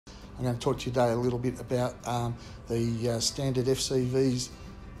I'm going to talk to you today a little bit about the standard FCVs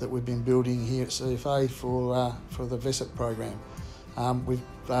that we've been building here at CFA for the VESIT program. We've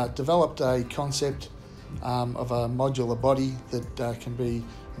developed a concept of a modular body that can be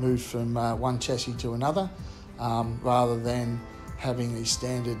moved from one chassis to another, rather than having a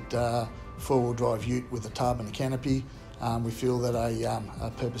standard four-wheel drive ute with a tub and a canopy. We feel that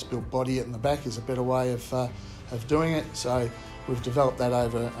a purpose-built body in the back is a better way of doing it. So we've developed that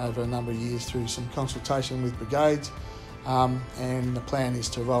over a number of years through some consultation with brigades, and the plan is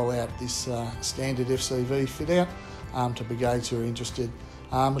to roll out this standard FCV fit-out to brigades who are interested.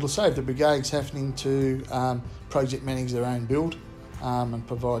 It'll save the brigades having to project manage their own build, and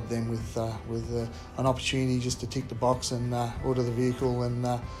provide them with an opportunity just to tick the box and order the vehicle. And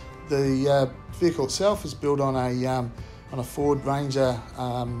the vehicle itself is built on a Ford Ranger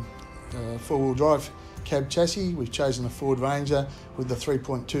four-wheel drive cab chassis. We've chosen a Ford Ranger with the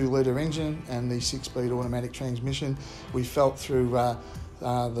 3.2 litre engine and the 6-speed automatic transmission. We felt through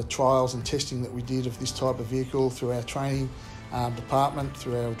the trials and testing that we did of this type of vehicle through our training department,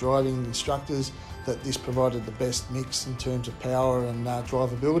 through our driving instructors, that this provided the best mix in terms of power and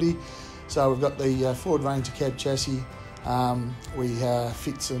drivability. So we've got the Ford Ranger cab chassis. We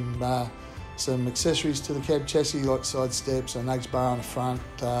fit some accessories to the cab chassis like side steps, a nudge bar on the front,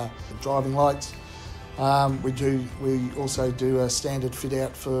 driving lights. We also do a standard fit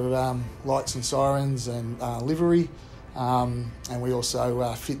out for lights and sirens and livery, and we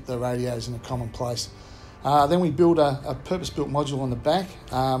also fit the radios in a common place. Then we build a purpose-built module on the back.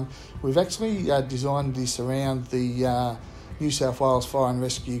 We've actually designed this around the New South Wales Fire and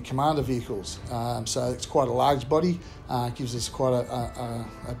Rescue Commander vehicles. So it's quite a large body, gives us quite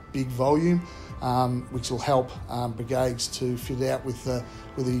a big volume, which will help brigades to fit out with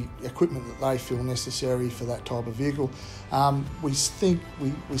the equipment that they feel necessary for that type of vehicle. We see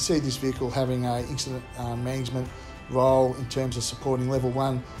this vehicle having an incident management role in terms of supporting level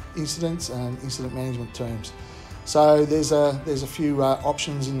 1 incidents and incident management teams. So there's a few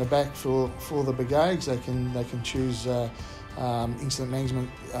options in the back for the brigades. They can choose incident management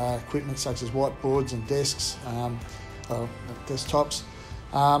equipment such as whiteboards and desks, desktops.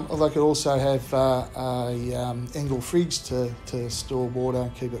 They could also have a Engel fridge to store water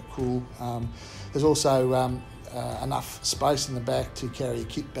and keep it cool. There's also enough space in the back to carry a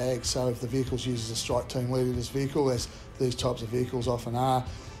kit bag, so if the vehicle uses a strike team leaderless vehicle, as these types of vehicles often are.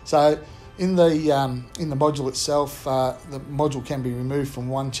 So in the module itself, the module can be removed from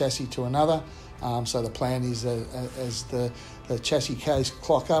one chassis to another. So the plan is as the chassis case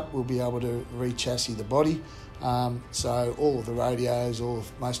clock up, we'll be able to re-chassis the body. So all of the radios,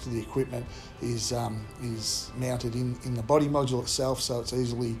 most of the equipment is mounted in the body module itself, so it's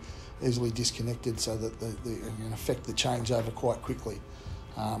easily disconnected, so that you can affect the changeover quite quickly,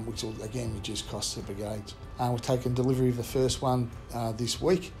 which will again reduce costs to brigades. We've taken delivery of the first one this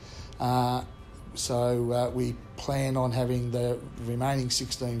week, so we plan on having the remaining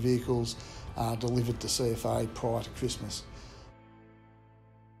 16 vehicles delivered to CFA prior to Christmas.